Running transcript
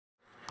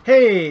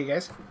Hey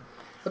guys,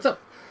 What's up?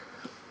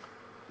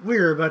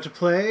 we're about to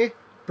play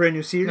brand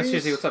new series. No,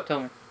 seriously, what's up?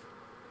 Tell me.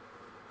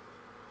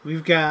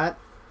 We've got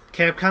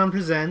Capcom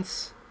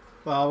Presents.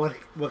 Well,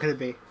 what could it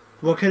be?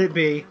 What could it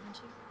be?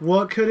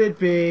 What could it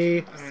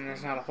be? I mean,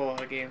 there's not a whole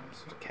lot of games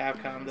with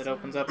Capcom that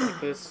opens up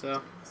like this,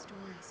 so...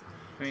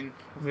 I mean,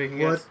 we can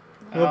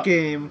What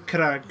game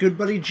could our good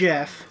buddy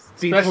Jeff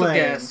be special playing?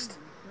 guest.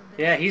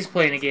 Yeah, he's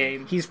playing a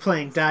game. He's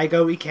playing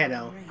Daigo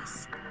Iketo,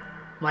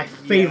 my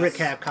favorite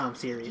Capcom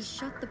series.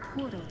 Shut the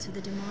portal to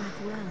the demonic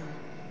realm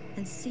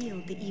and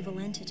sealed the evil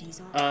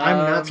entities off. I'm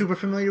not super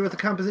familiar with the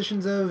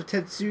compositions of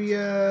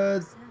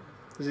Tetsuya...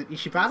 Was it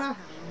Ishibata?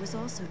 Was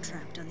also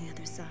trapped on the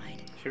other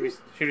side. Should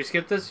we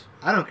skip this?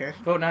 I don't care.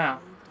 Vote now.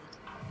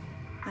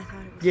 I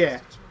thought it was Yeah,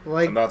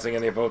 like... I'm not seeing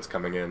any votes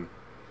coming in.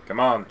 Come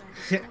on.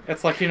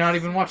 It's like you're not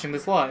even watching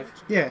this live.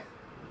 Yeah.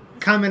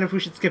 Comment if we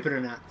should skip it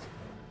or not.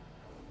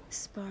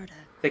 Sparta.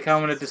 They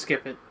commented to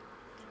skip it.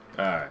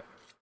 Alright.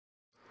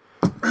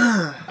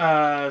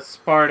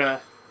 Sparta.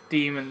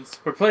 Demons.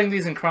 We're playing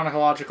these in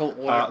chronological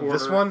order.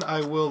 This one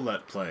I will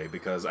let play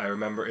because I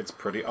remember it's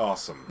pretty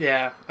awesome.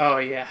 Yeah. Oh,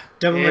 yeah.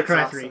 Devil May It's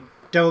Cry awesome. 3.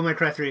 Devil May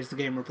Cry 3 is the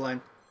game we're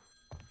playing.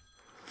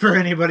 For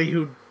anybody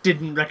who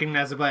didn't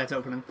recognize it by its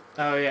opening.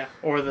 Oh, yeah.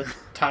 Or the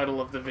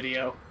title of the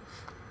video.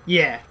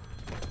 Yeah.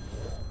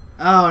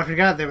 Oh, I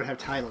forgot they would have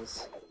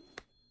titles.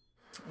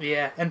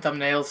 Yeah, and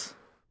thumbnails.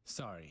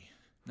 Sorry.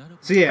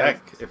 So yeah,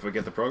 Heck, if we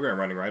get the program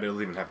running right,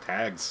 it'll even have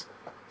tags.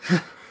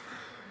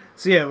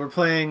 we're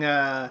playing,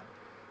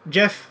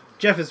 Jeff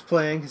is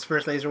playing his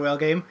first Laser Whale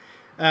game.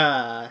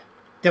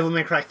 Devil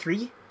May Cry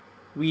 3.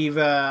 We've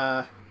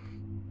got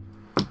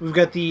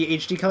the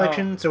HD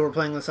collection, so we're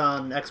playing this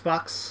on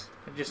Xbox.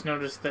 I just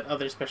noticed that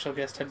other special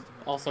guest had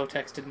also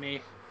texted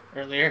me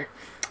earlier.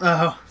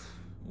 Oh.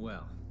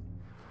 Well,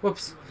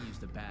 Whoops. I'll use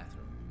the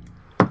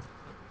bathroom.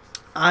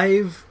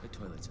 The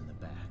toilet's in the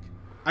back.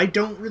 I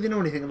don't really know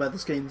anything about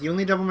this game. The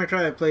only Devil May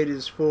Cry I played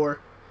is 4.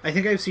 I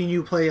think I've seen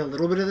you play a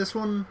little bit of this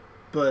one,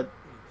 but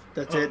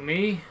that's it.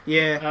 Me?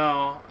 Yeah.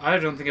 Oh, I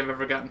don't think I've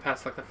ever gotten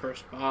past, like, the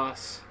first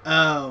boss.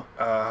 Oh.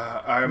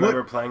 I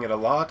remember playing it a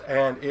lot,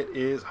 and it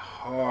is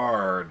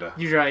hard.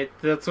 You're right.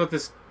 That's what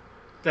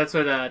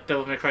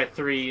Devil May Cry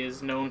 3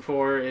 is known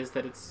for, is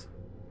that it's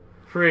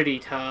pretty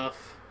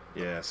tough.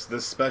 Yes,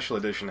 this special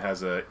edition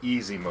has a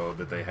easy mode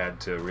that they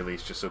had to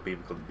release just so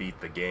people could beat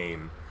the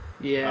game.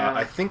 Yeah.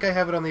 I think I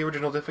have it on the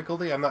original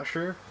difficulty, I'm not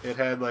sure. It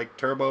had, like,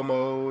 turbo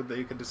mode that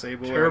you could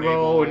disable or Turbo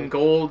enable. and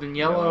gold and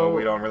yellow.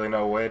 We don't really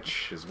know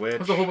which is which.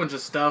 There's a whole bunch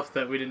of stuff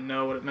that we didn't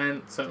know what it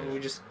meant, so we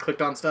just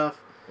clicked on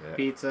stuff. Yeah.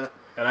 Pizza.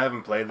 And I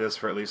haven't played this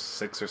for at least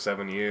 6 or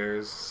 7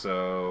 years,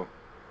 so...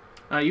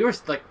 You were,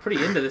 like,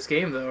 pretty into this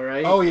game, though,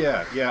 right? Oh,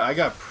 yeah. Yeah, I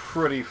got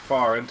pretty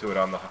far into it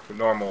on the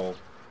normal,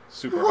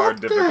 super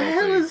hard difficulty. What the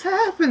hell is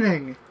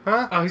happening?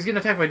 Huh? Oh, he's getting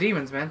attacked by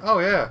demons, man. Oh,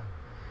 yeah.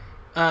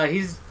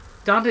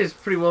 Dante's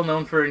pretty well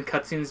known for, in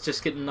cutscenes,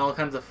 just getting all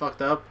kinds of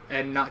fucked up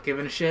and not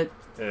giving a shit.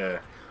 Yeah.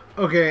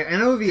 Okay, I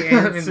know the I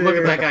answer. mean, look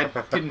at that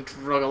guy getting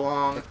drug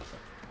along.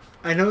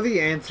 I know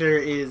the answer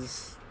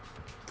is,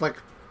 like,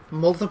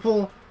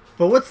 multiple.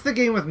 But what's the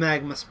game with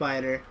Magma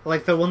Spider?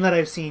 Like, the one that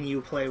I've seen you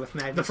play with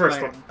Magma The first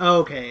Spider. one. Oh,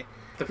 okay.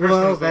 The first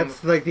Well, one's the one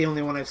that's, like, the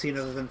only one I've seen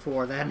other than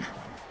 4, then.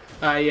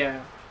 yeah.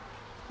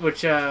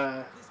 Which,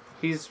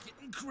 he's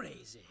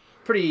Crazy.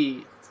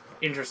 pretty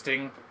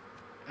interesting.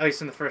 At least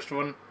in the first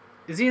one.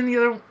 Is he in any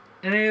of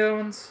the other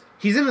ones?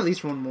 He's in at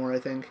least one more, I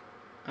think.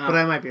 But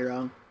I might be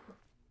wrong.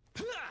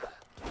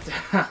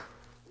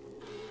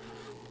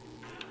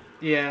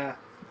 Yeah.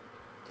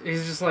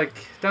 He's just like...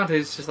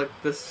 Dante's just like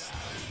this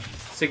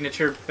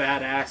signature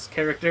badass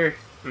character,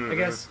 I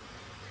guess.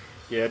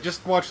 Yeah,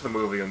 just watch the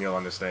movie and you'll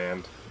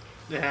understand.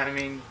 Yeah, I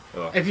mean...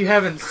 Ugh. If you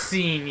haven't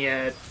seen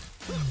yet...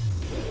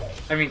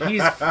 I mean,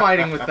 he's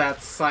fighting with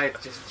that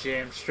scythe just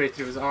jammed straight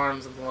through his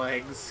arms and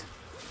legs.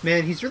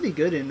 Man, he's really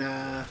good in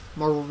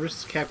Marvel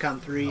vs.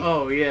 Capcom 3.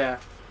 Oh, yeah.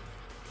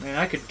 Man,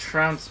 I could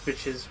trounce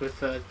bitches with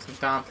some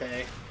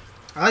Dante.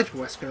 I liked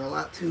Wesker a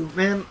lot, too.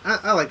 Man,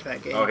 I liked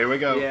that game. Oh, here we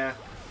go. Yeah.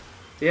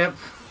 Yep.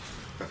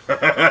 Demon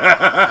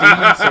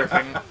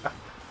surfing.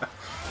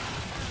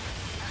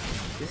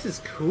 This is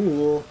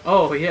cool.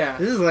 Oh, yeah.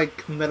 This is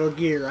like Metal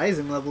Gear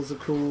Rising levels of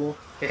cool.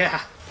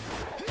 Yeah.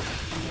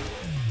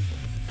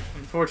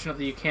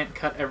 Unfortunately, you can't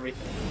cut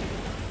everything.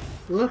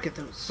 Look at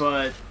those.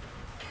 But,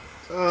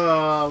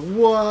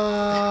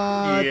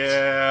 What?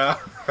 Yeah.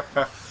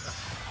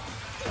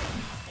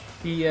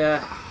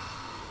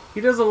 he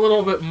does a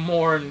little bit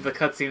more in the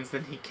cutscenes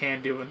than he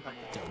can do in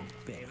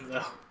the game,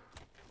 though.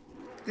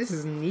 This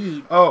is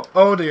neat.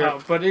 Oh dear.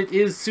 Oh, but it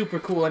is super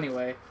cool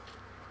anyway.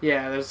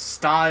 Yeah, there's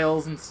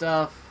styles and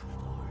stuff.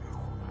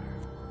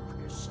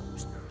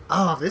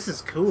 Oh, this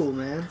is cool,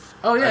 man.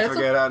 Oh yeah, I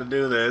forget how to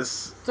do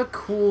this. it's a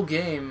cool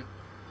game.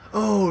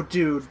 Oh,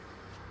 dude.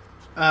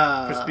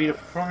 For speed of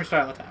perform your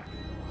style attack.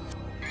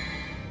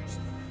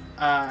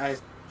 I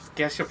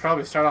guess you'll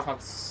probably start off on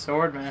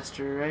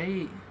Swordmaster,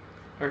 right?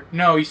 Or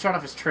no, you start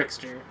off as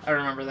Trickster. I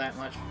remember that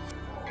much.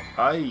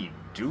 I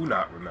do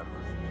not remember.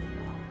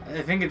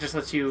 I think it just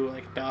lets you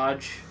like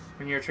dodge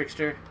when you're a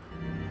trickster.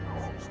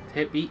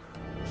 Hit beat.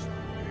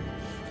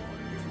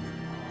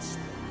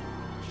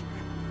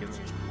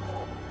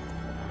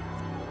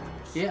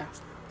 Yeah,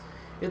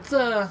 it's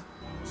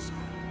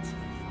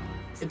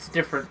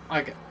different.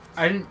 Like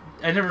I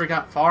never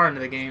got far into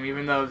the game,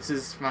 even though this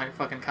is my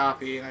fucking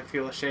copy, and I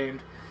feel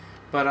ashamed.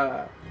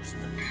 But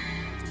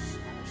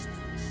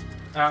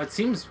it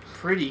seems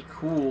pretty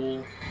cool.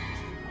 You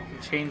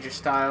can change your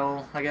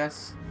style, I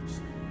guess.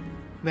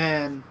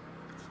 Man.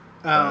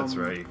 That's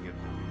right. You can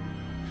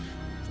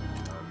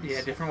get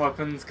Yeah, different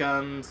weapons,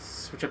 guns,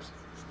 switch up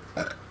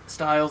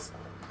styles.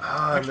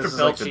 and Extra this is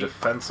belt like the sheet.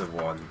 defensive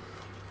one.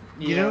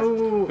 You Yeah.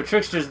 know, But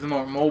Trickster's the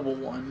more mobile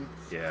one.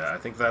 Yeah, I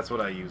think that's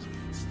what I use.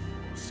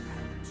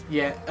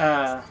 Yeah,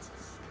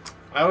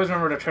 I always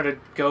remember to try to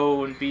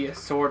go and be a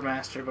sword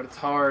master, but it's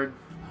hard.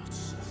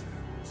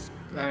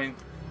 I mean,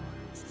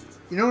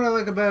 you know what I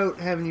like about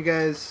having you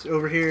guys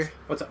over here?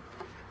 what's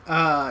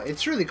up?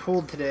 It's really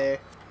cold today,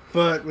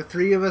 but with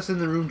 3 of us in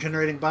the room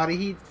generating body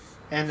heat,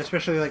 and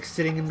especially like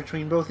sitting in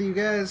between both of you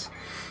guys,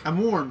 I'm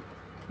warm.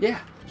 Yeah.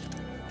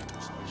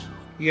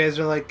 You guys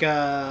are like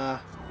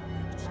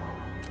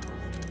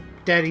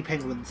daddy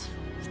penguins.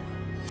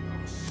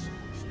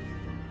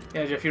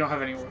 Yeah, Jeff, you don't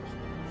have any words.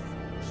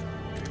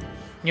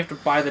 You have to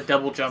buy the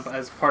double jump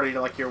as part of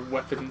like your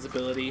weapons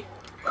ability.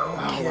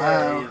 Okay,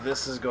 wow.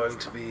 this is going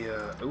to be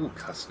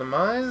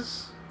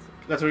customize.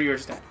 That's where you were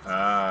just at.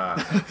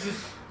 Ah,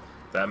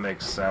 that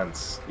makes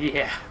sense.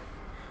 Yeah.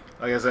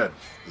 Like I said,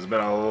 it's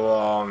been a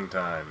long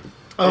time.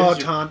 Oh, There's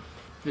your- taunt.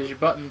 There's your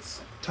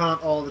buttons.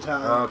 Taunt all the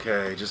time.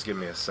 Okay, just give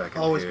me a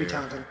second. Always here. be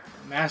taunting.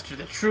 Master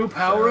the true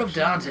power of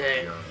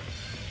Dante.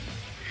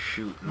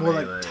 Shoot More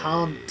melee. like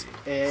taunt,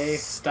 eh?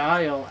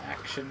 Style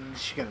action.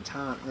 She got a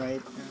taunt,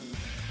 right?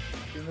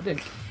 Give him a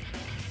dick.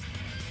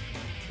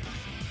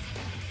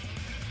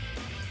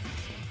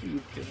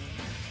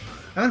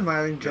 I'm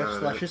admiring Jeff's Got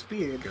it. luscious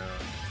beard. God.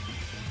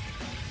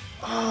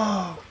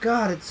 Oh,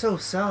 God, it's so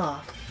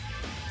soft.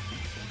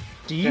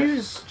 Do you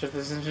use... Jeff,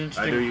 this is I do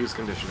interesting. use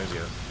conditioners,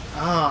 yes.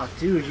 Oh,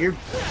 dude, you're...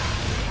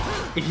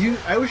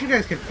 I wish you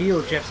guys could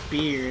feel Jeff's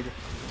beard.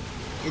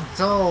 It's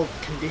all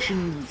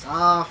conditioned and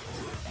soft.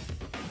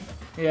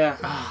 Yeah.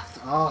 Ah, it's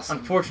awesome.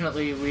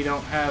 Unfortunately, we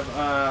don't have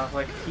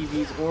like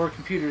TVs or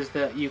computers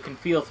that you can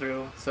feel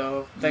through.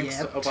 So thanks,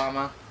 Yet.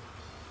 Obama.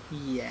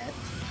 Yet.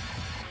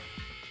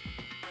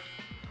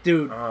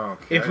 Dude,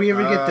 Okay. if we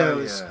ever get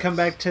those, yes. come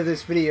back to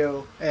this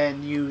video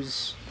and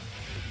use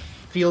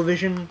Feel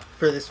Vision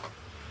for this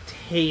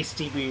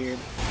tasty beard.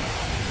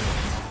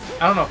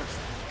 I don't know if it's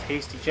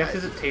tasty. Jeff,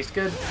 does it taste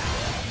good?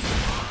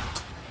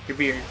 Your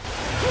beard.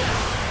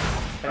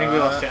 I think we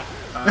lost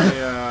Jeff.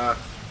 I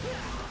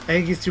I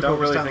think he's too don't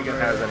focused really on think it the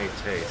has any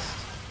taste,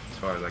 as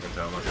far as I can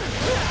tell.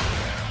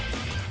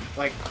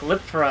 Like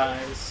lip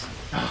fries.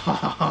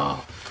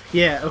 Oh,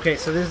 yeah, okay,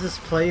 so there's this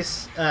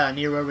place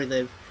near where we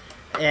live,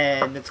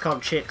 and it's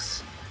called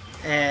Chicks,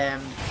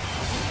 and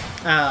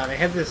they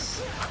have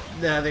this,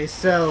 they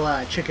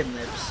sell chicken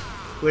lips,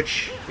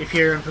 which, if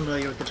you're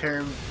unfamiliar with the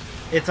term,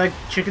 it's like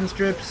chicken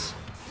strips,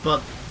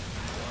 but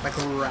like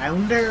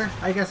rounder,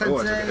 I guess I'd Oh,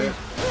 I took a say. hit.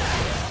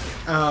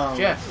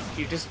 Jeff,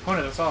 you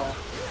disappointed us all.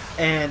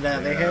 And they Yeah,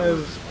 that have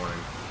was disappointing.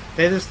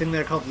 they have this thing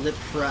there called lip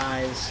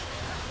fries,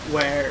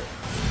 where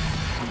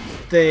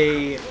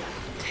they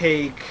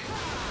take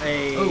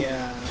they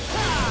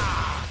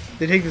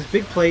take this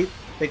big plate,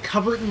 they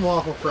cover it in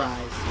waffle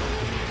fries,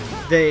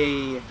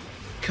 they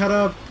cut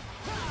up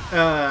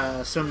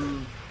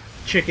some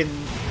chicken,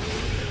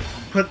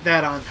 put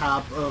that on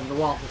top of the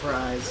waffle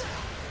fries,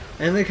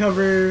 and they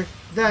cover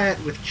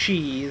that with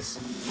cheese,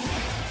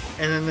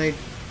 and then they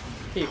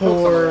Hey, pokes on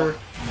the pour wall.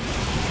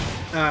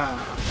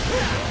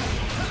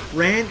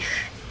 ranch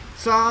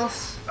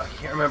sauce I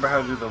can't remember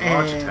how to do the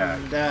launch attack.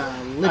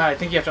 and lip. I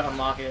think you have to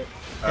unlock it.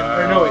 Or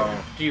no, wait,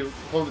 Oh. do you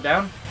hold it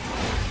down?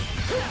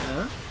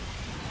 Huh?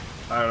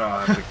 I don't know.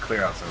 I have to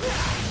clear out some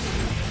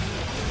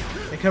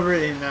of They cover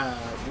it in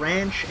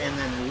ranch and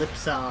then lip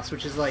sauce,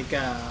 which is like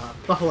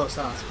buffalo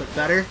sauce, but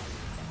better.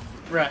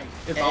 Right.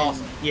 It's And,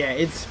 awesome. Yeah,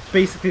 it's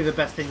basically the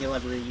best thing you'll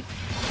ever eat.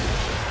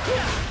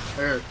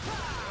 Or,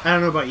 I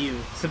don't know about you,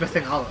 it's the best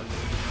thing I'll ever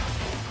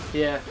eat.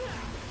 Yeah.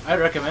 I'd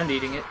recommend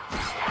eating it.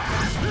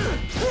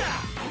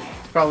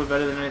 It's probably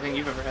better than anything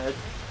you've ever had.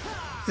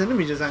 His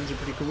enemy designs are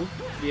pretty cool.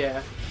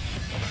 Yeah.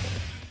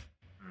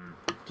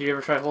 Did you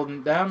ever try holding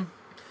it down?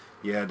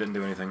 it. Yeah, it didn't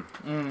do anything.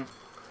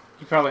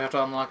 You probably have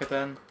to unlock it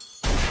then.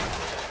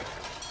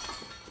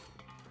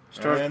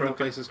 Store's And the broken.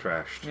 place is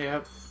trashed.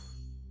 Yep.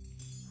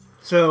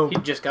 So, He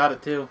just got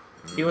it too.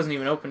 He wasn't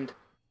even opened.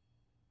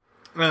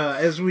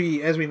 as we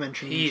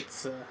mentioned,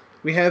 Pizza.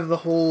 we have the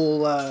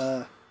whole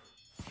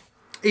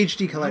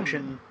HD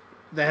collection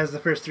that has the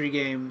first 3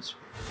 games.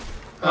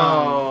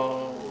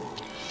 Oh.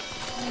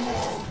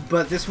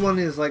 But this one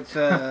is like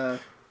the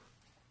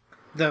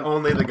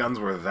Only the guns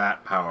were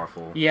that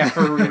powerful. Yeah,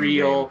 for in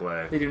real.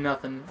 gameplay. They do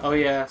nothing. Oh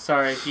yeah,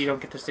 sorry. You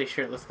don't get to stay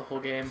shirtless the whole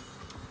game.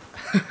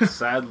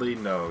 Sadly,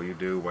 no. You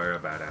do wear a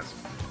badass.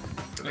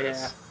 for Yeah.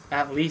 this.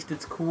 At least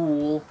it's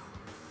cool.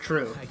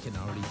 true. I can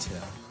already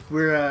tell.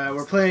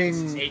 We're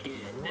playing Naked.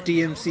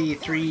 DMC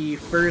 3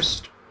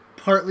 first,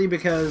 partly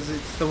because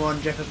it's the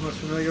one Jeff is most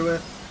familiar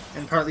with,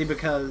 and partly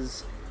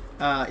because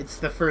it's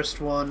the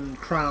first one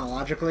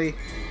chronologically.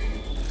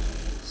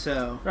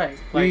 So Right.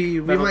 Like we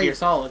Metal might, Gear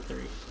Solid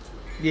 3.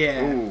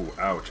 yeah. Ooh,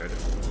 ouch! I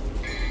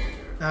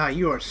didn't.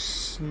 You are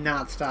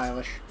not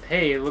stylish.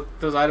 Hey, look at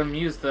those items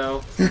used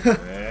though.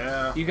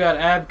 Yeah. You got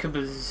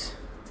abcabas.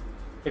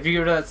 If you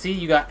go to that C,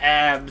 you got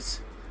abs.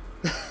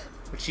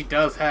 Which she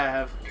does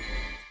have.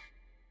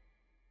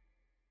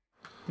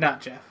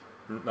 Not Jeff.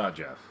 Not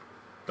Jeff.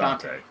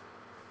 Dante.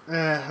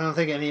 I don't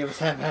think any of us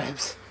have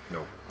abs.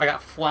 Nope. I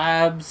got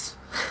flabs.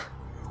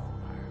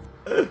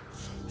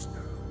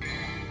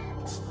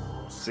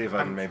 See if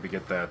I can maybe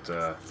get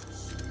that.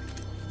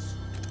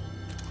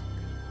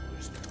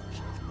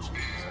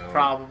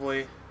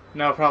 Probably.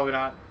 No, probably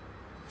not.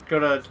 Go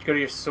to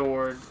your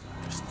sword.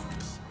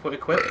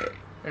 Equip?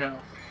 Or no.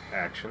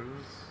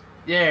 Actions.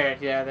 Yeah,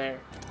 there.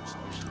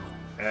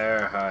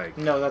 Air hike.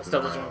 No, that's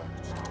double No. jump.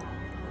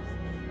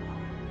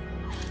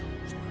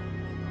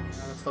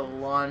 That's the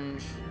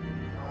lunge.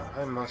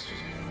 I must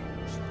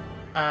just.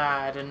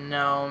 I don't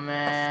know,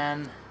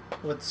 man.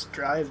 What's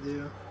drive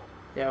do?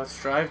 Yeah, what's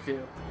drive do?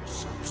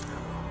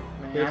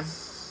 Man.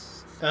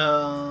 It's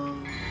Oh,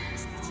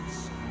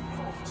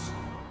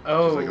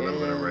 Just like a little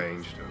bit of yeah.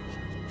 range.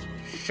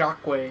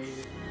 shockwave.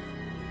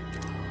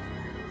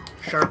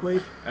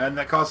 Sharkwave. And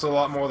that costs a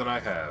lot more than I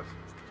have.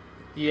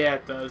 Yeah,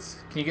 it does.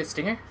 Can you get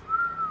Stinger?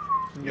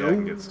 Yeah, I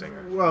can get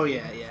Stinger. Well,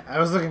 yeah. I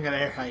was looking at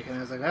air hike and I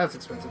was like, that's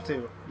expensive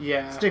too.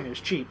 Yeah. Stinger's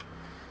cheap.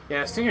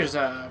 Yeah, Stinger's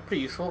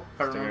pretty useful.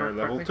 If I Stinger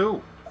remember level correctly.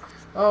 2.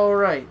 Oh,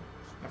 right.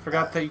 I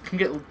forgot that you can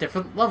get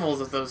different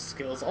levels of those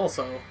skills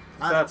also.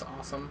 So that's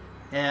awesome.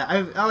 Yeah,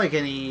 I like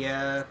any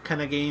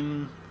kind of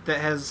game that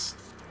has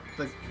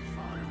like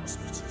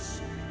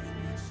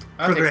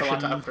That takes a lot to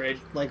progression. upgrade.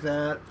 like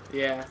that.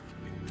 Yeah.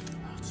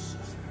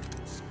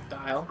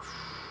 Style.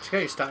 Check out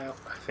your style.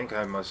 I think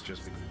I must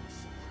just be.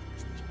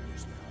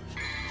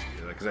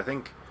 Because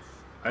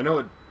I know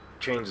it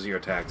changes your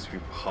attacks if you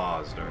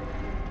pause during.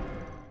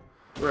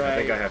 Right. I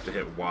think I have to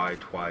hit Y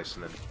twice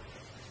and then.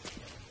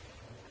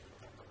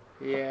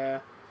 Yeah.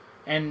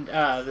 And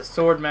the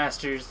Sword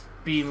Master's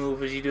B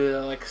move is you do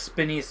the like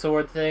spinny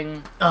sword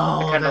thing.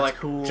 Oh, It kind that's of like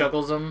cool.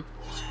 juggles them.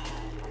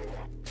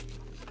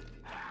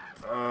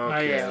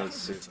 Okay, yeah. let's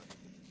see.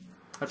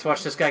 Let's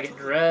watch this guy get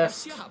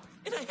dressed. Job,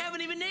 and I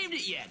haven't even named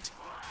it yet.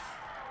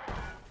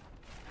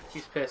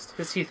 He's pissed.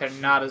 His teeth are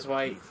not as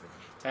white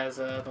as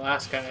the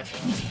last guy I saw.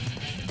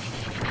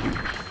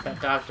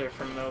 That doctor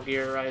from Metal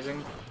Gear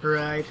Rising.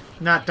 Right.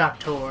 Not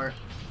Doctor.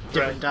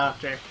 Different Right.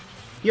 doctor.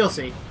 You'll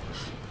see.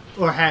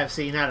 Or have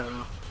seen, I don't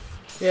know.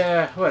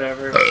 Yeah,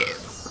 whatever.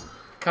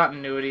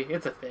 Continuity,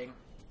 it's a thing.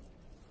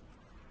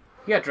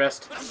 He got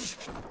dressed.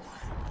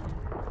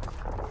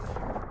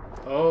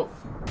 Oh.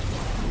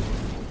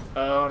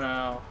 Oh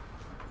no.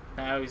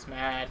 Now he's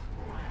mad.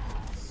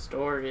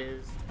 Store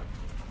is.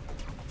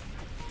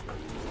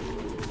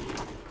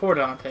 Poor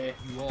Dante.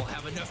 You all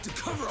have enough to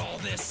cover all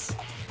this.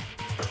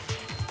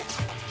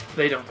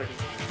 They don't think.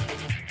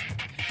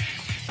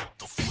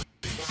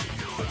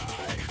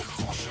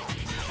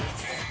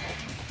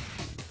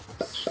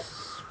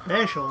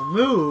 Special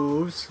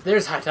moves.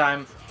 There's high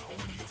time.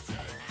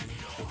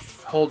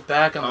 Hold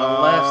back on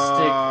the left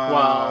stick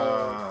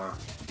while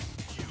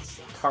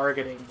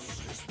targeting.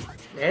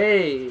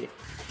 Hey!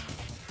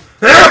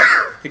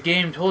 The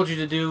game told you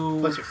to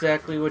do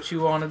exactly what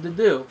you wanted to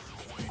do.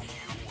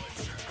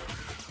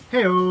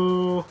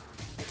 Hey-o.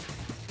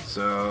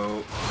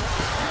 So.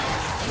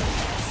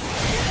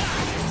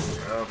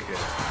 Okay.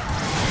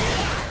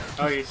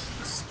 Oh, you're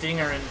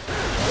stingering.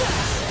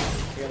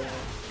 You gotta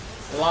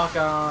lock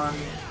on,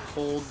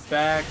 hold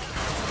back.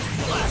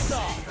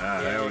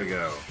 Ah, there we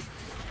go.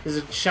 This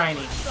is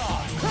shiny.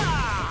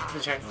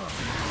 The shiny.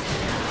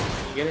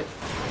 You get it?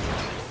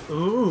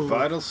 Ooh.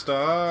 Vital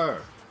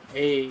Star.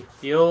 Hey,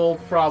 you'll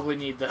probably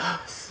need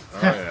those. Oh,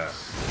 yeah.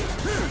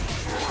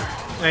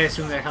 I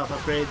assume they're health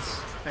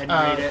upgrades. I didn't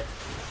read it.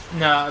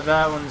 No,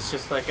 that one's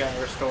just like a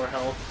restore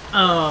health.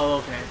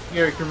 Oh, okay.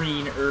 You're a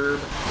green herb.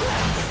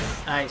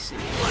 I see.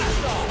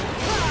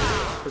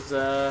 Because,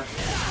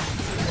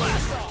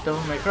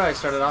 Devil May Cry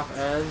started off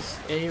as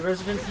a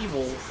Resident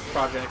Evil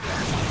project.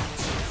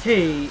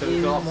 Hey, So it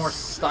was a lot more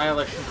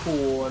stylish and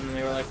cool, and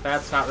they were like,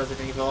 that's not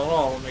Resident Evil at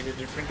all, and made a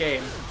different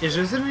game. is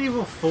Resident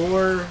Evil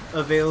 4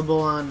 available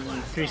on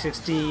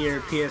 360 or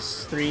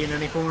PS3 in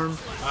any form?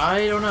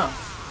 I don't know.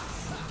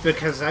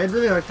 Because I'd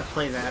really like to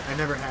play that. I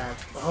never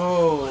have.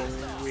 Oh,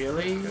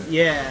 really?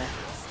 Yeah,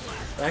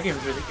 That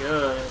game's really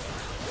good.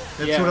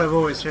 that's Yeah. what I've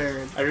always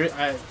heard. Alright.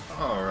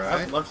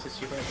 I'd love to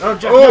see that. Oh,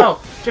 Jeff, Oh! no!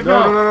 Jeff,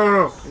 No, no! no, no, no,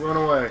 no. Run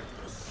away.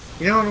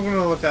 You know what? I'm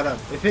gonna look that up.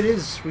 If it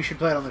is, we should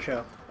play it on the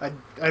show.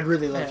 I'd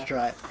really love to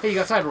try it. Hey, you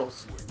got side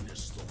rolls.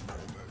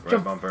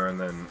 Right bumper and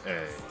then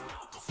A.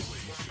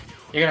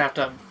 You're gonna have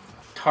to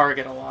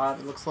target a lot,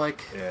 it looks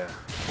like. Yeah.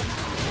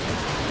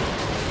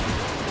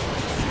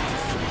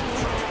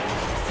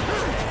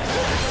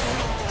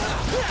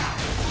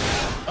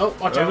 Oh,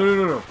 watch No, out. no,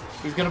 no, no.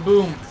 He's gonna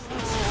boom.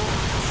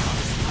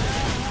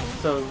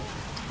 So,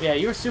 yeah,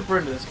 you were super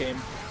into this game,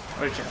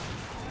 weren't you?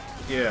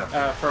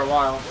 Yeah. For a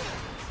while.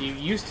 You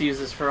used to use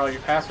this for all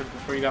your passwords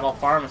before you got all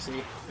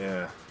pharmacy.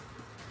 Yeah.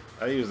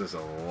 I use this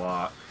a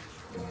lot.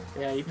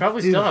 Yeah, you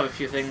probably still have a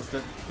few things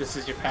that this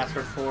is your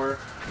password for.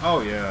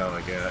 Oh yeah,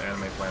 like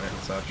Anime Planet and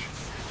such.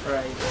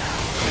 Right.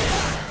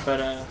 But,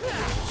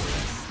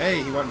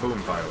 Hey, he went boom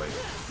finally.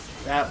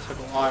 that took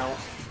a while.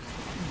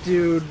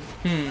 Dude.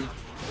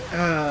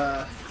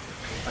 I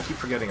keep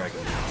forgetting I can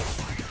do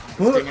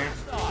What, Stinger.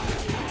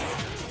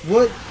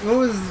 what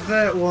was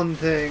that one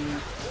thing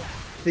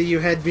that you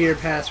had be your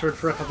password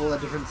for a couple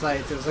of different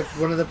sites? It was like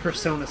one of the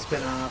Persona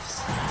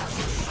spin-offs.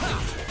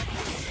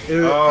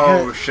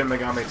 Oh, Shin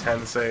Megami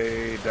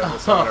Tensei, Devil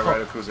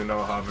Samurai Raikuzu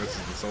Noha versus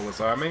the Soulless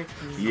Army?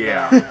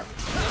 Yeah.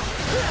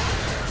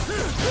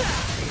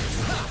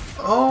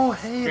 Oh,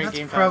 hey, Great that's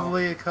game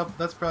probably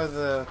that's probably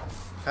the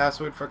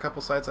password for a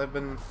couple sites I've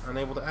been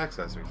unable to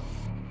access recently.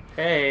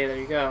 Hey, there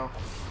you go.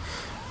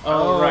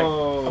 Oh, right.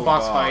 A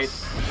boss fight.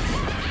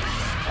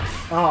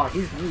 Oh,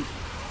 he's neat.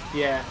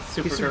 Yeah,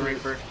 Super He's Grim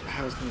super- Reaper.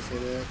 I was gonna say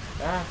that.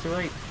 Ah, too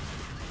late.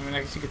 I mean, I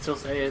guess you could still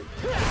say it.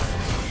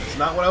 It's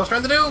not what I was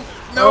trying to do!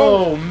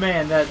 No! Oh,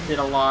 man, that did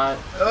a lot.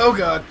 Oh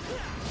god.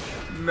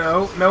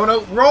 No, no,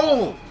 no,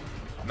 roll!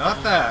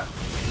 Not that.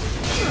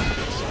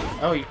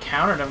 Oh, you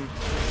countered him.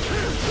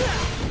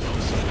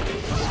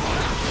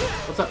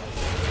 What's up?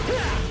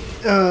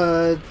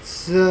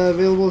 It's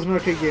available as an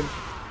arcade game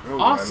Ooh,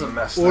 Awesome. I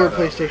messed or a that up.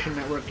 PlayStation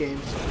Network game.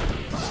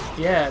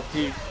 Yeah,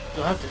 dude,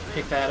 you'll have to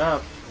pick that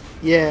up.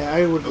 Yeah,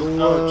 I would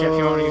love... Oh, Jeff,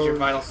 you want to use your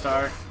Vital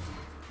Star?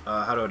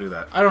 How do I do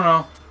that? I don't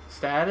know.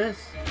 Status?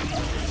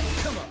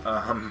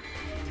 Item.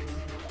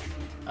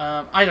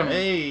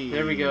 Hey.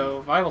 There we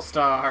go. Vital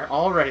Star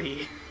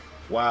already.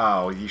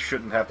 Wow, you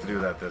shouldn't have to do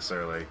that this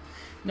early.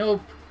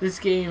 Nope. This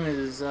game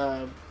is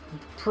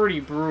pretty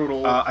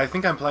brutal. I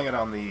think I'm playing it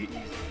on the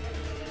easy.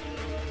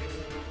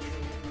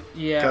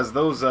 Yeah. Because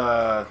those,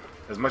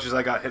 as much as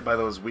I got hit by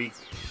those weak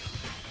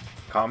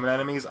common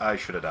enemies, I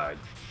should have died.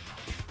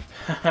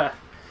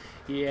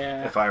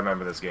 Yeah. If I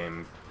remember this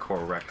game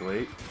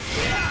correctly.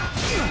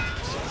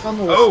 On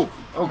the list.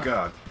 Oh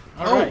god.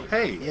 Alright. Oh,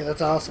 hey. Yeah,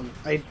 that's awesome.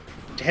 I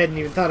hadn't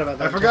even thought about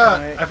that. I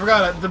forgot. until I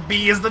forgot it. The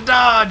B is the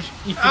dodge.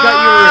 You forgot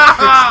you were a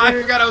trickster?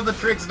 I forgot I was the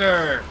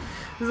trickster.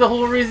 This is the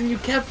whole reason you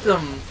kept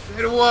them.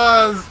 It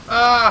was.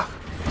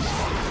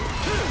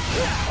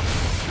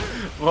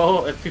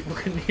 Well, if people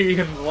couldn't hear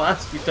you in the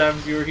last few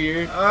times you were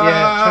here. Yeah,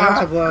 try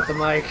not to blow out the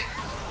mic.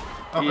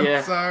 Oh, Yeah.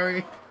 I'm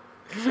sorry.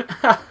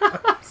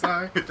 I'm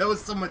sorry. That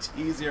was so much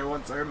easier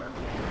once I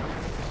remembered.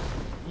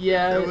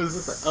 Yeah. That it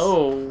was-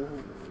 Oh.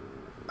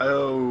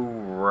 Oh,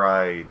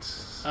 right.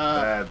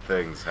 Bad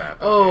things happen.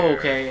 Oh, here.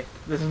 okay.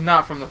 This is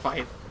not from the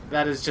fight.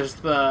 That is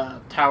just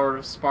the Tower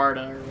of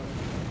Sparta.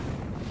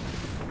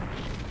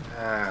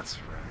 That's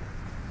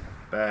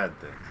right. Bad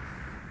things.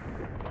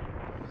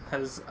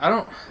 Because I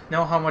don't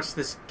know how much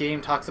this game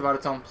talks about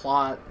its own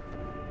plot.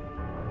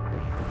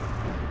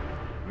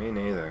 Me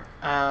neither.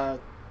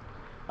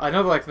 I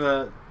know, like,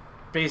 the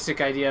basic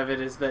idea of it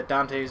is that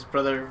Dante's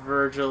brother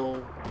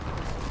Virgil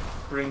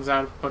brings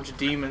out a bunch of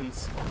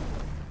demons.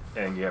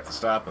 And you have to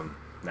stop him,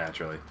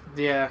 naturally.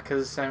 Yeah,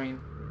 because, I mean,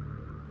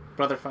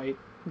 brother fight.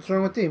 What's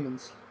wrong with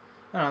demons?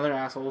 I don't know, they're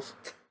assholes.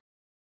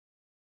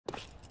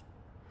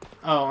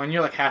 Oh, and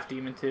you're like half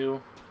demon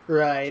too.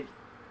 Right.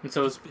 And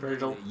so is Been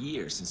Virgil. nearly a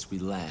year since we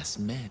last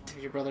met.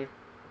 Your brother.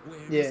 Where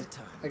Yeah, does the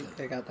time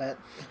go? I got that.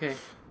 Okay.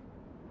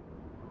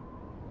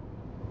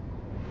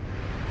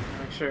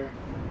 Make sure.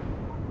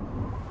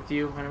 With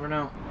you, I never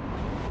know.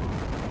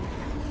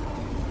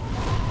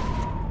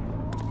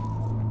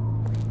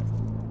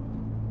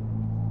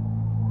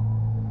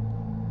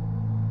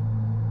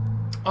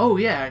 Oh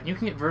yeah, you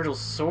can get Virgil's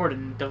sword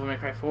in Devil May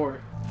Cry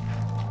 4.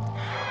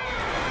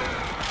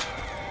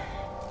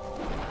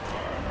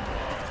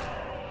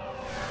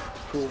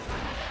 Cool.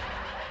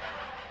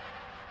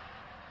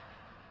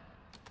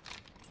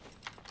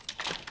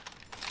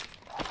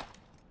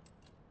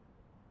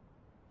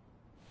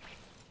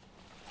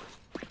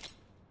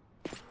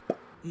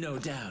 No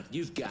doubt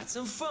you've got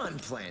some fun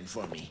planned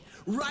for me.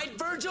 Right,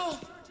 Virgil?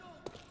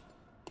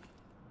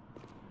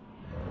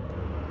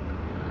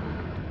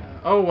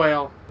 Oh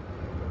well.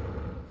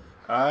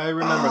 I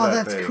remember Oh,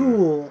 that that's thing.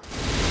 cool.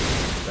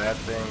 That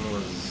thing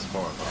was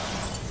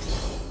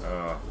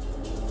horrifying.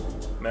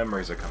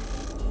 Memories are coming.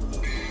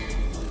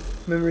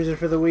 Memories are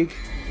for the weak.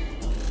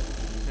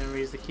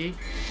 Memory is the key.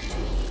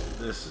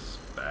 This is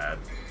bad.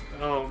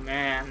 Oh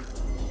man.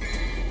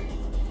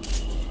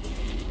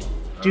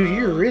 Dude,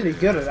 you're really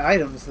good at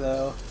items,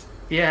 though.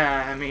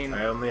 Yeah, I mean,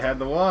 I only had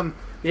the one.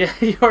 yeah,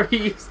 you already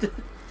used it.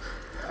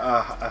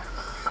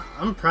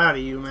 I'm proud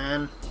of you,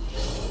 man.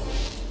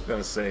 I'm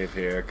gonna save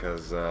here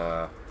because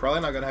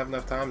probably not gonna have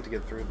enough time to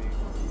get through the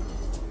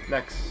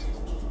next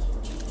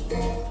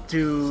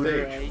Dude,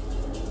 stage. Right.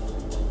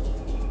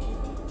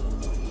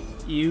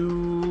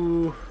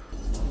 you...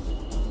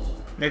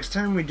 Next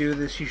time we do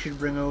this, you should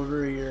bring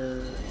over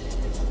your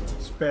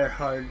spare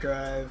hard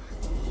drive.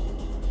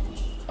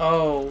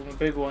 Oh, a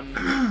big one.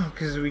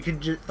 Because we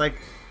could just, like,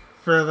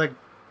 for, like,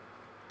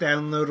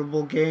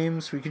 downloadable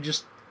games, we could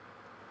just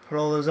put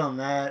all those on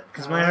that.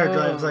 Because my hard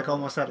drive's, like,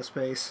 almost out of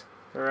space.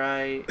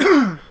 Right.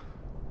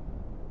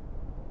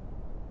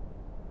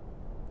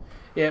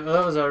 Yeah, well,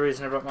 that was the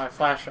reason I brought my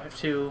flash drive,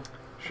 too.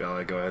 Shall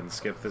I go ahead and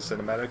skip this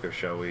cinematic, or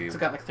shall we It's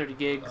got, like, 30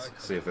 gigs.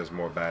 see if there's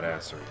more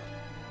badassery?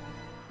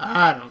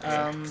 I don't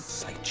care.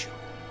 Sight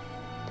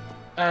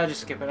you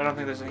Just skip it. I don't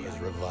think there's any is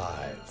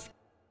revived.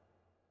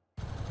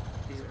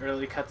 these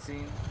early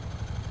cutscenes.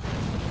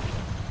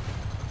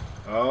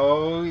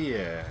 Oh,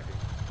 yeah.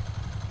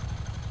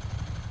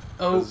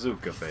 Oh,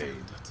 Bazooka Babe.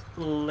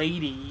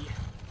 lady.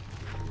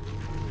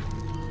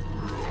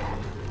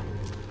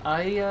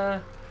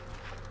 I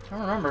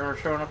don't remember her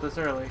showing up this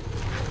early.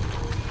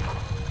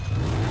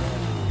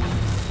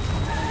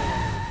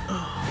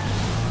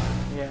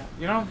 Yeah,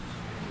 you know,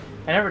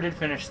 I never did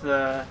finish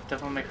the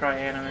Devil May Cry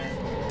anime.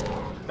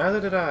 Neither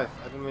did I.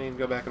 I've been meaning to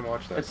go back and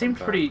watch that. It seemed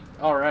sometime. pretty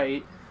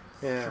alright.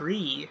 Yeah.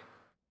 3.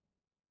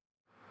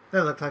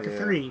 That looked like a Yeah.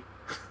 3.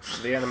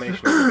 The animation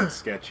was a bit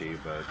sketchy,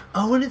 but...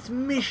 Oh, and it's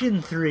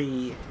Mission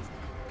 3.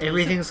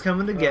 Everything's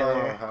coming Oh,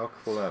 together. how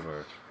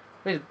clever.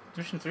 Wait,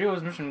 Mission 3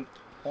 was Mission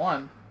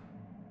 1.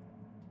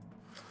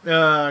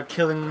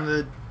 Killing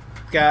the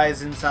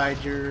guys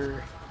inside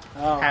your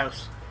Oh,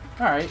 house.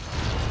 alright.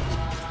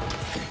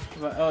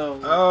 But, oh,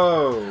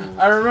 Oh!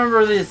 I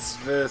remember this.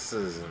 This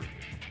isn't...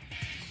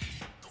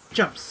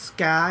 Jump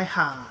sky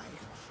high.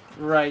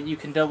 Right, you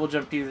can double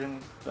jump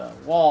using the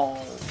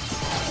wall.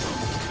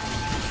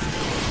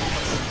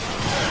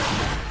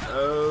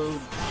 Oh...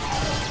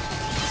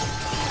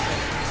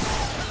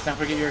 Don't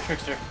forget you're a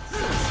trickster.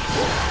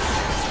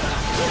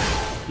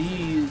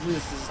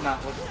 This does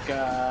not look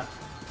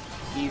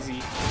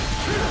easy.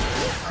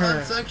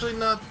 It's actually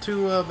not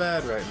too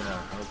bad right now.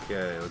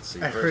 Okay, let's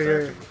see. I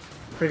First action.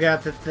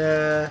 forgot that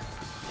the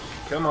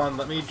Come on,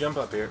 let me jump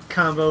up here.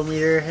 combo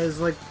meter has,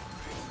 like,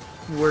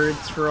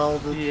 words for all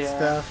the Yeah.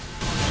 stuff.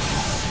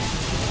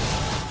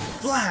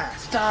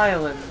 Blast!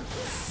 Styling.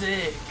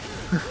 Sick.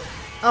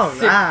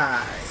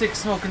 Alright! Sick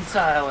smoking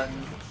styling.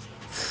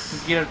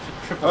 Get up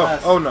to triple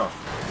S. Oh no.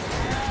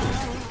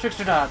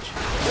 Trickster dodge.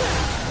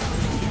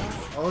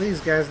 All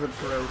these guys look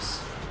gross.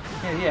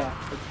 Yeah.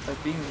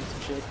 Like demons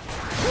and shit.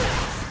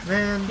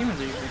 Man, Demons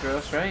are usually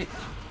gross, right?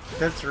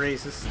 that's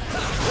racist.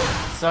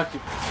 Suck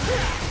it.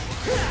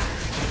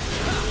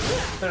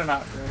 They're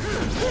not gross.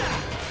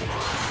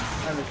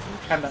 And they're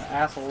kind of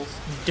assholes.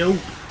 Dope.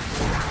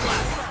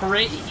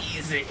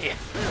 Crazy.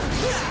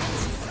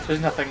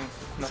 There's nothing.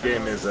 This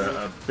game is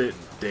a bit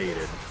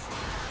dated.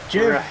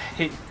 Jeff,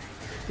 Right.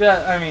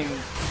 Yeah, I mean,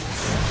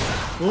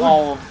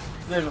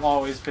 they've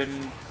always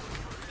been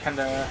kind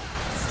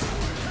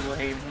of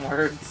lame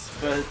words,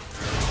 but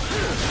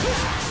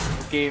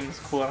the game's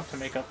cool enough to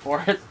make up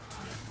for it.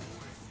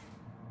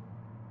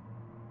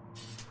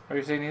 Are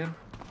you saying,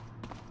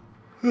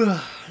 Ethan?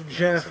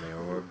 Jeff, Any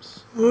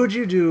orbs? what would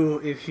you do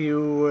if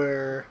you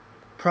were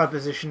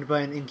propositioned by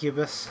an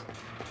incubus?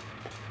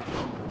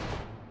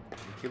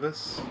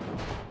 Incubus?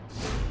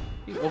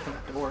 You open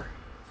the door.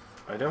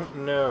 I don't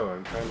know.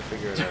 I'm trying to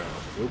figure it out.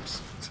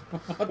 Oops.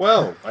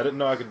 Well, I didn't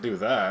know I could do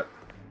that.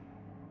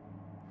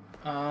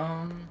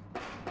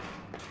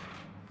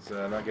 It's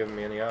not giving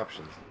me any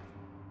options.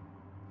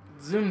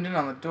 Zoomed in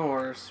on the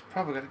doors.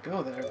 Probably gotta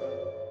go there.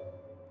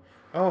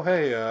 Oh,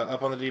 hey,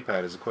 up on the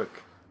D-pad is a quick.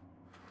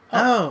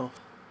 Oh,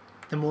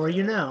 the more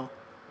you know.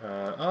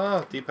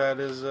 D-pad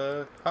is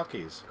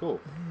hotkeys. Cool.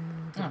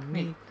 Oh,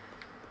 neat.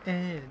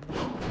 And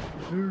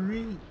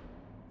free.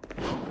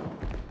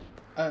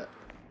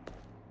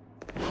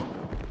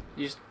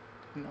 You just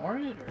ignore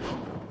it, or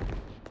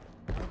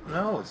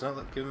No, it's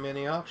not giving me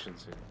any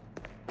options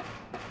here.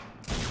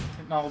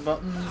 hitting all the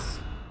buttons?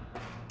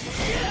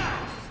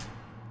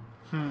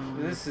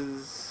 Hmm. This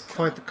is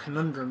Quite the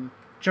conundrum.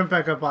 Jump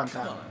back up on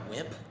Come top. on,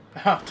 Whip.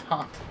 oh,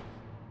 taunt.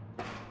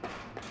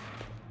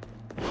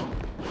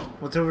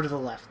 What's over to the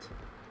left?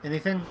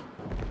 Anything?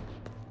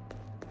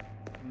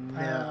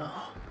 No.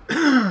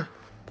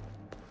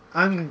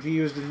 I'm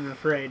confused and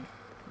afraid.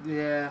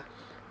 Yeah,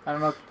 I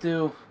don't know what to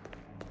do.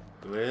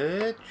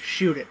 Which?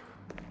 Shoot it.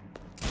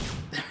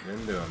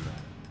 Been doing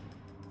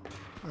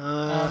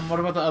that. What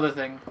about the other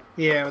thing?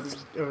 Yeah, it's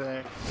over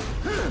there.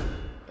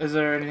 Is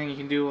there anything you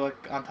can do,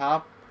 like, on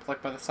top?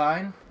 Like, by the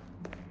sign?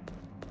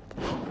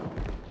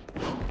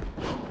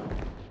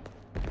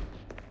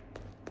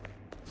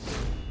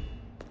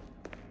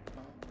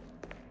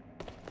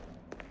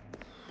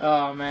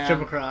 Oh, man.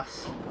 Jump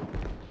across.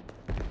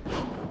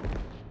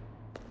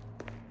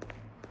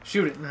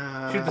 Shoot it.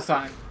 Shoot the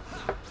sign.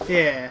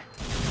 Yeah.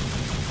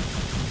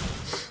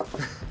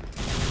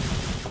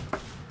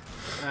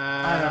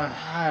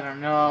 I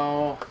don't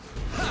know.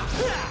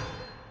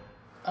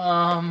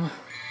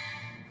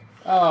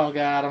 Oh,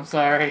 God, I'm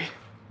sorry.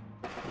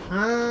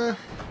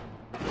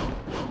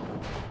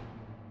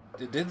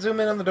 It did zoom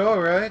in on the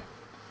door, right?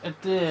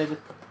 It did.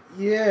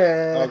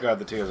 Yeah. Oh god,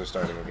 the tears are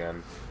starting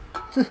again.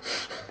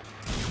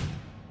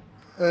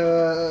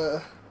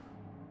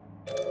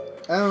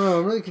 I don't know.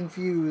 I'm really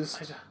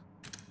confused.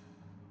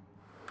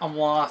 I'm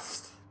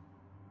lost.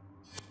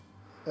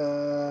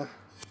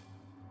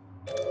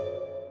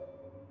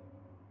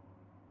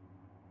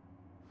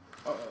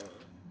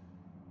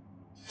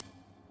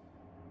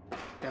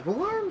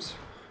 Devil arms?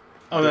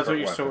 Oh, that's what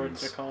your Different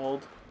swords are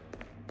called.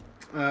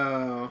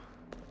 Oh.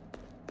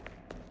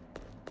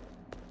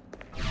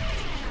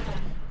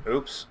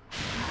 Oops.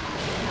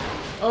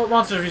 Oh,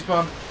 monsters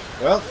respawn.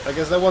 Well, I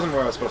guess that wasn't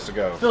where I was supposed to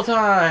go. Fill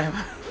time.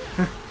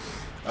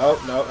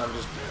 Oh, no, I'm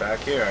just back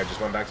here. I just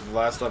went back to the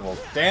last level.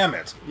 Damn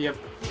it! Yep.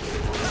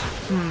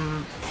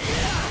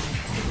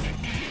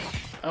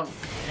 Oh,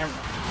 camera.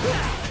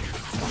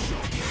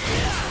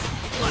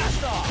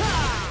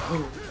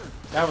 Ooh,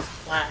 that was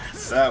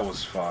class. That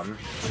was fun.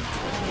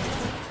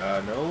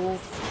 No.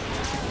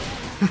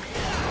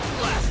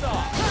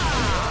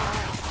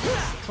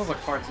 Smells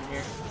like farts in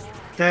here.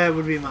 That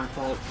would be my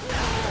fault.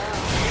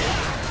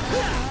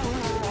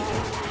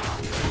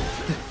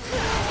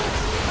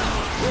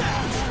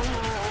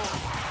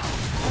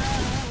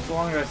 The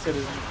longer I sit,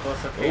 is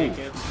less okay Ooh.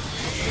 again.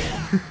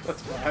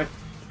 That's fine.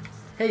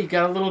 Hey, you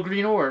got a little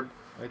green orb.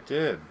 I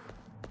did.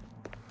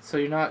 So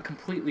you're not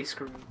completely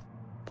screwed.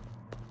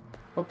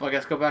 Oh, I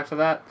guess go back to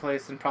that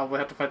place and probably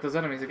have to fight those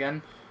enemies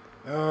again.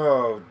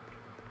 Oh,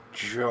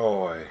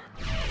 joy.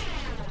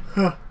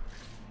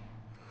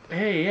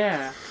 Hey,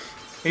 yeah.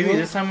 Maybe Well-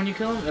 this time when you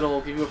kill him,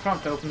 it'll give you a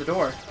prompt to open the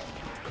door.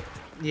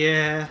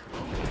 Yeah.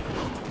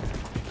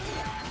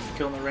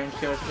 Killing the ranged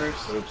guys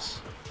first. Oops.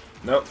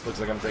 Nope, looks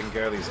like I'm taking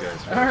care of these guys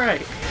first.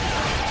 Alright.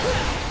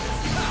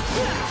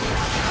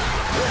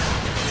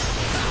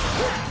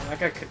 That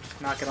guy could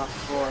just knock it off the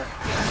floor.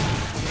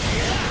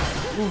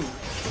 Ooh.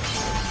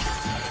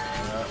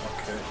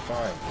 Okay,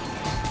 fine.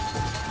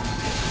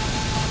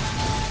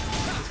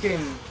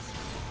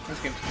 This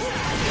game's cool.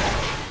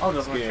 All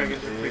those This one game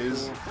triggers are pretty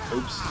is... cool.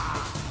 Oops.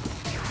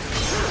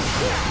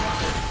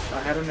 I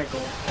had a nickel.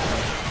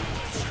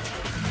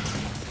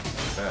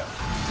 That.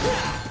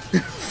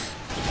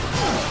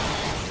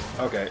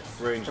 Okay,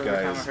 ranged Every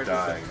time guy I is heard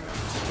dying.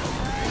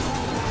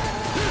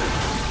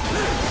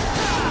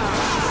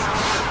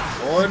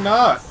 Or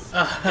not!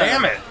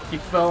 Damn it! You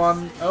fell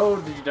on... Oh,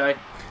 did you die?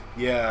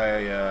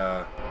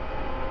 Yeah,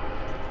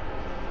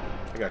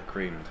 I got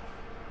creamed.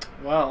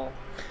 Well,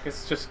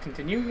 guess just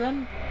continue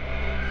then?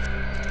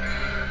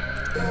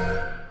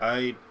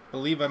 I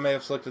believe I may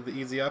have selected the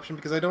easy option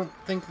because I don't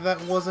think that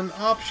was an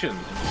option.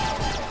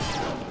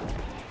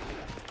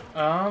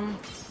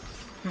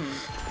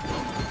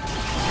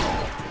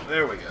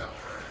 There we go.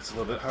 It's a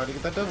little bit hard to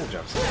get that double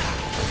jump.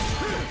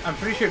 I'm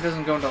pretty sure it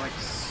doesn't go into like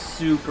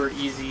super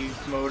easy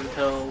mode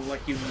until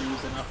like you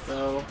lose enough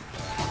though.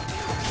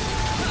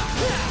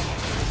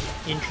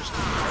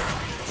 Interesting.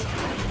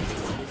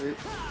 Is it?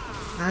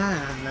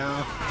 I don't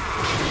know.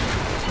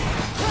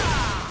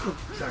 Oh,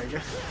 sorry,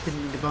 Jeff.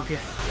 Didn't mean to bump you.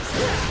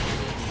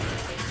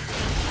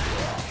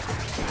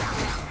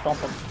 Bump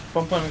him.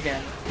 Bump him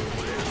again.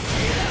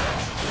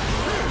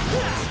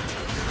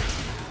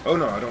 Oh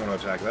no, I don't want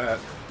to attack that.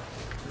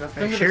 Is that Are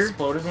thing you that sure?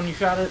 exploded when you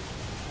shot it?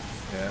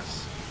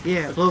 Yes.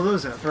 Yeah, blow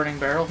those up. Burning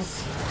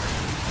barrels?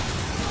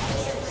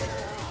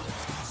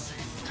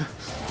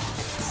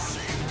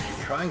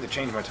 I'm trying to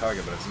change my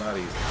target, but it's not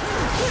easy.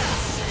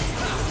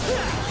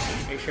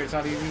 Are you sure it's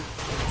not easy?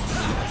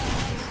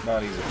 It's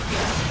not easy.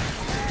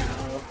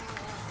 No.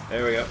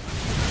 There we go.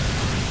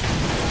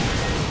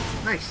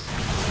 Nice.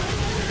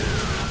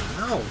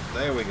 No,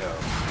 there we go.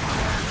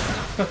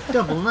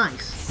 Double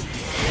nice.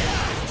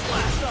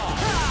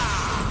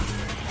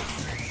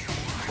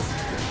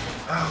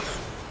 Oh,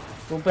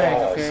 Go back,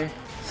 Balls. okay?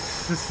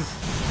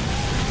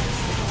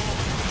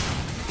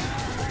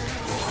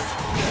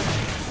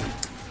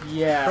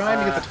 Yeah.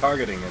 trying to get the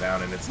targeting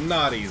down, and it's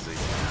not easy.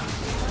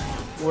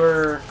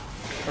 We're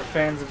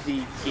fans of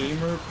the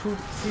Gamer Poop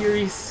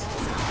series.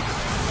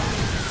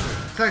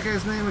 What's that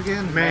guy's name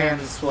again?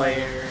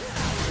 Manslayer.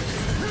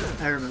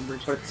 I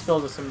remembered. But it's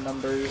spelled with some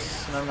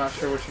numbers, and I'm not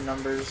sure which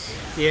numbers.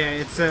 Yeah,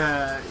 it's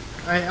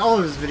all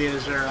of his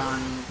videos are on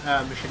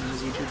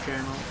Machinima's YouTube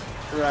channel,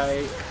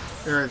 Right.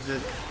 or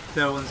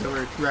the ones that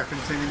we're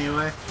referencing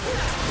anyway.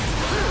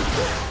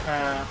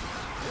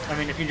 I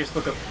mean, if you just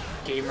look up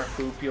Gamer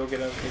Poop, you'll get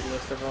a big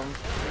list of them.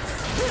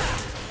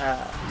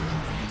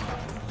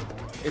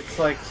 It's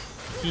like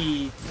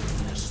he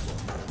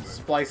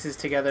splices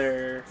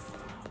together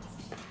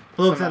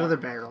Blow up Some, that other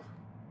barrel.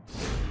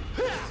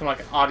 some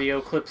like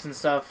audio clips and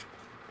stuff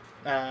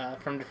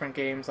from different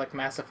games like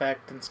Mass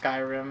Effect and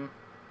Skyrim.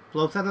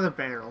 Blow up that other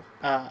barrel.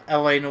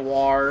 LA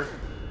Noire.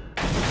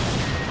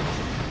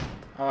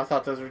 Oh, I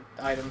thought those were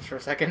items for a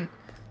second.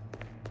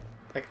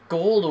 Like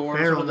gold orbs,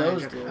 Barrel what do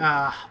those magic. do?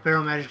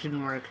 Barrel magic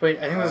didn't work. Wait,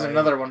 I think there's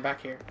another one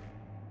back here.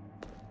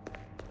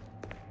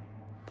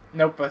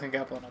 Nope, I think I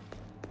got blown up.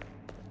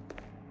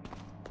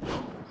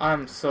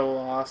 I'm so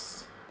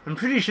lost. I'm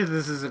pretty sure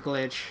this is a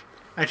glitch.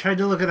 I tried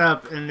to look it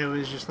up, and it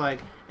was just like,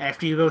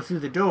 after you go through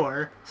the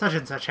door, such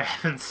and such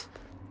happens.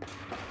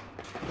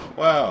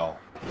 Well,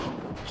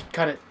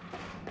 Cut it.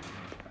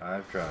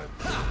 I've tried.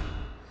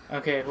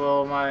 Okay,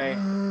 well, my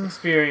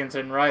experience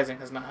in Rising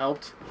has not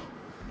helped.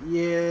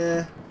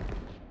 Yeah.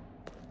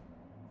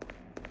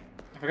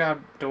 I forgot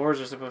how doors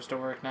are supposed to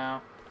work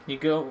now. You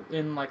go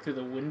in, like, through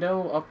the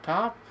window up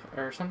top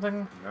or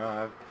something? No,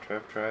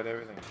 I've tried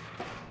everything.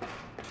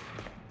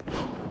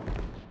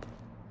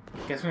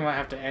 Guess we might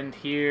have to end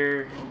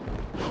here.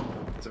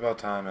 It's about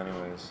time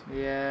anyways.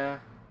 Yeah.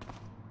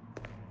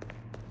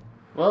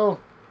 Well,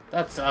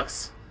 that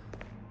sucks.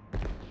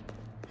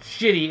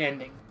 Shitty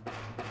ending.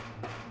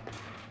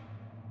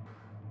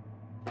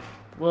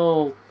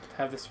 We'll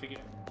have this figured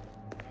out.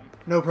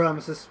 No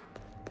promises.